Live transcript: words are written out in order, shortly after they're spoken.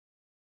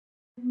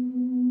Wir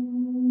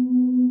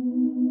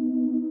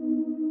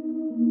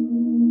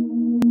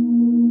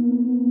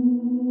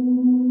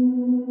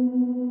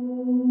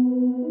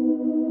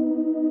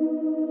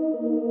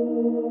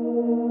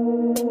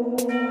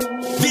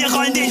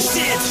rollen den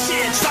Shit,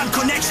 Schwamm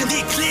Connection, die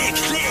Klick,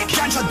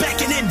 Gun schon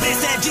back in den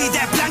BSLG,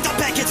 der Blanker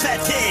Package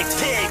vertickt.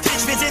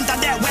 Bitch, wir sind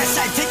an der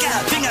Westside Ticker,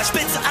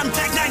 Fingerspitze am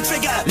Tag, nein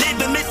Trigger.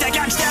 Lebe mit der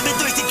Gun, sterbe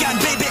durch die Gun,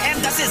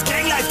 BBM, das ist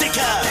Ganglife,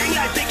 Dicker.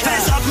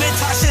 Versorgt mit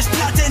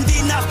Faschisch-Platt in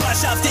die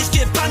Nachbarschaft, ich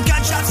geb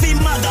Bankgunshots wie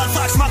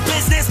Motherfucks, mach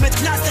Business mit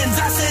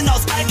Knastinsassen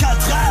aus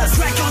Alcatraz.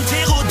 Crack und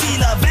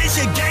Hero-Dealer,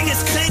 welche Gang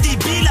ist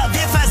kredibiler?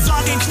 Wir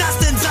versorgen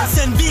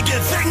Knastinsassen wie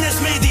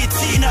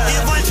Gefängnismediziner.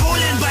 Ihr wollt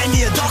holen bei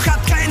mir, doch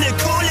habt keine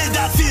Kohle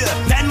dafür,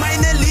 denn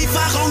meine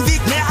Lieferung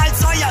wiegt mehr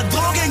als euer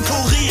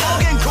Drogenkurier.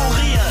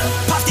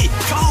 Party,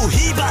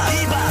 Co-Hieber,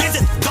 wir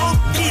sind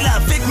Dope-Dealer,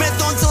 fick mit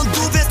uns und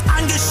du wirst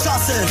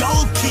angeschossen.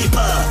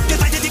 Goalkeeper,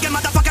 gewalttätige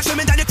Motherfucker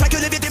schwimmen deine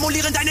Crackhülle, wir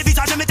demolieren deine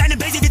Visage mit deinem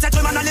Basie, wir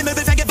zertrümmern alle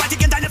Möbel,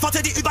 vergewaltigen deine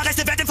Fotze, die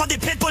Überreste werden von dem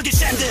Pitbull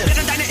geschändet.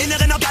 Während deine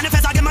inneren Organe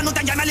versagen, Mann, und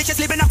dein jämmerliches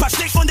Leben nach paar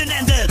Stichwunden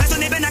endet. Weißt du,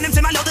 neben einem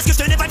Zimmer lautes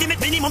Gestöhne, weil wir mit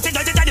Minimum 10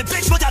 Leute deine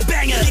Bitch-Mutter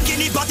bangen.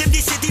 Bikini-Bot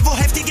die City, wo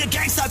heftige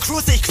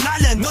Gangster-Crews sich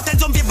knallen.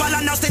 Notensum, wir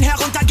ballern aus den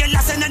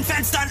heruntergelassenen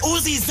Fenstern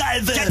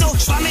Uzi-Salve. Ghetto,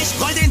 schwammig,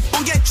 roll den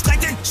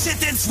ungestreckten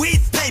Shit in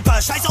Sweet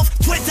Paper. Scheiß auf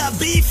Twitter,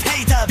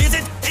 Beef-Hater, wir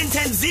sind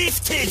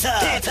Intensivtäter.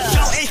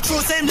 Yo, ich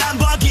cruise im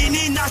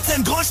Lamborghini, nachts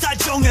im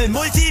Großstadtdschungel.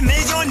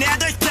 Multimillionär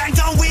durch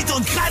Plankton, Weed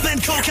und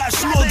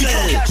Krabbenkoker-Schmuggel.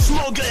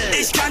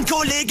 Ich kann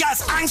Kollegas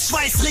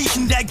Angstschweiß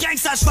riechen, der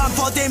Gangster-Schwamm,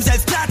 vor dem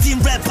selbst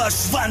Platin-Rapper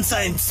Schwanz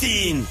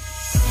einziehen.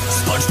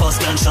 SpongeBozz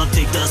Gunshot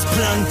tickt das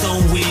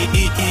Plankton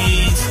Weed.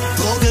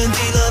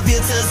 Drogendealer,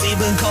 wir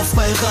zersieben Kopf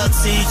bei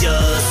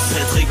Razzias.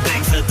 Patrick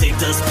Bank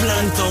vertickt das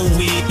Plankton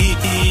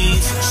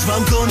Weed.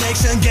 Schwamm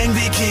Connection Gang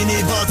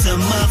Bikini Bottom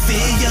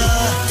Mafia.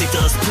 Tickt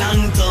das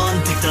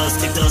Plankton, tickt das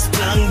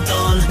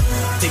Plankton.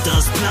 Tickt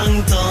das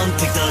Plankton,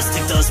 tickt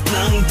das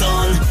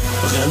Plankton.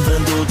 Renn,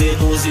 wenn du den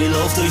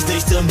Uzi-Lauf durch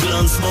dichtem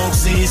Blunt Smoke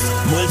siehst.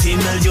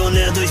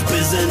 Multimillionär durch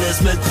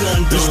Business mit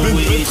Plankton Ich bin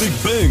Weed.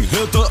 Patrick Bang,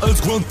 härter als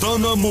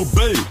Guantanamo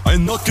Bay.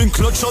 Ein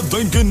Nackenklatscher,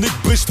 dein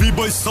Genick bricht wie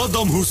bei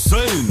Saddam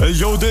Hussein. Ey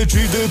yo, der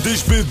G, der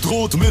dich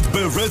bedroht mit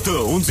Beretta.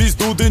 Und siehst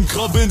du den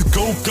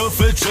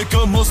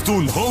Krabben-Coker-Feldchecker, machst du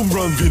einen Home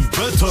Run wie ein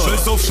Better.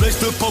 Scheiß auf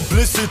schlechte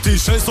Publicity,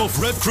 scheiß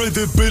auf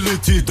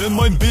Rap-Credibility. Denn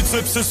mein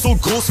Bizeps ist so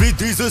groß wie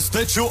diese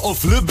Statue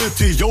of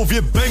Liberty. Yo,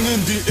 wir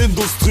bangen die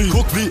Industrie.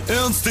 Guck, wie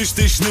ernst ich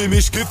dich nehm.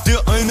 Ich geb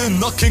dir einen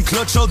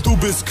Nackenklatscher, du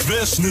bist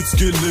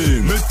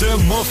querschnittsgelähmt. Mit der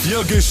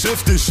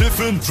Mafia-Geschäfte,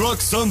 Schiffen,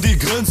 Drugs an die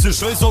Grenze.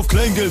 Scheiß auf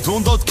Kleingeld,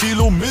 100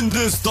 Kilo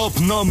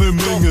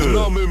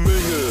Mindestabnahmemenge.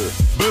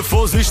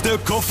 Bevor sich der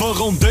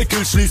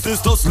Kofferraumdeckel schließt,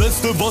 ist das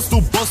letzte, was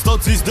du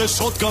Bastard siehst, der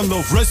Shotgun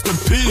auf Rest in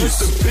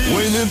Peace.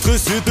 Wen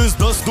interessiert ist,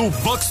 dass du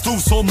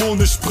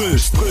Wachstumshormone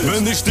sprichst,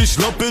 wenn ich dich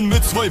lappen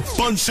mit 2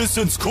 Bunches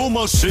ins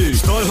Koma schick.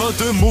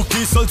 Stahlharte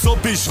Muckis, als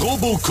ob ich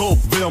Robocop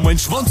wär. Mein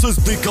Schwanz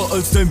ist dicker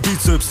als dein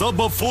Bizeps,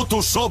 aber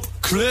Photoshop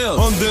klärt.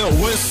 An der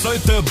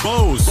Westside der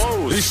Boss.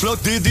 Ich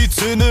schlag dir die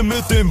Zähne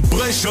mit dem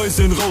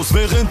Brecheisen raus,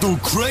 während du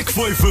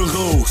Crackpfeife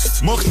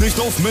rauchst. Macht nicht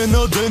auf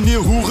Männer, denn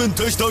ihr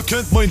Hurentöchter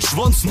kennt mein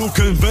Schwanz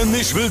nuckeln. Wenn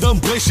ich will, dann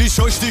brech ich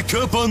euch die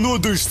Körper nur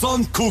durch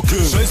Sand gucken.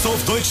 Scheiß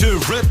auf deutsche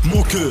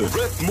Rap-Mucke.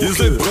 Ihr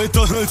seid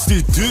breiter als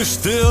die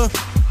Türsteher.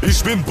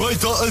 Ich bin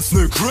breiter als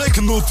ne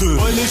Cracknutte,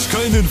 weil ich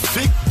keinen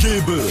Fick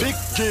gebe.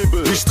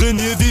 Ich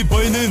trainier die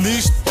Beine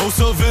nicht,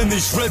 außer wenn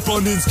ich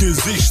Rappern ins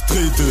Gesicht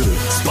trete.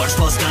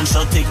 SpongeBozz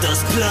Gunshot tickt das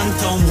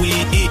Plankton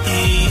Weed.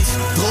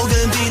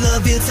 Drogendealer,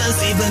 wir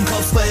zersieben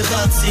Kopf bei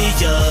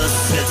Razzias.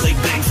 Patrick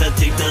Bank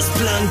vertickt das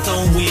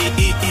Plankton Weed.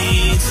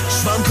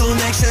 Schwamm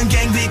Connection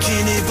Gang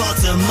Bikini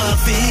Bottom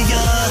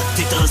Mafia.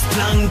 Tickt das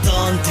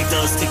Plankton, tickt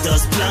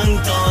das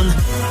Plankton.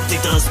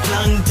 Tickt das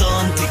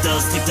Plankton,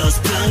 tickt das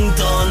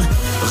Plankton.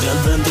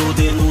 Renn, wenn du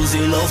den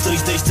Uzi-Lauf durch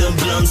dichtem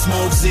Blunt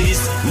Smoke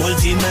siehst.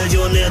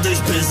 Multimillionär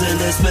durch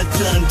Business mit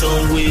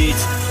Plankton Weed.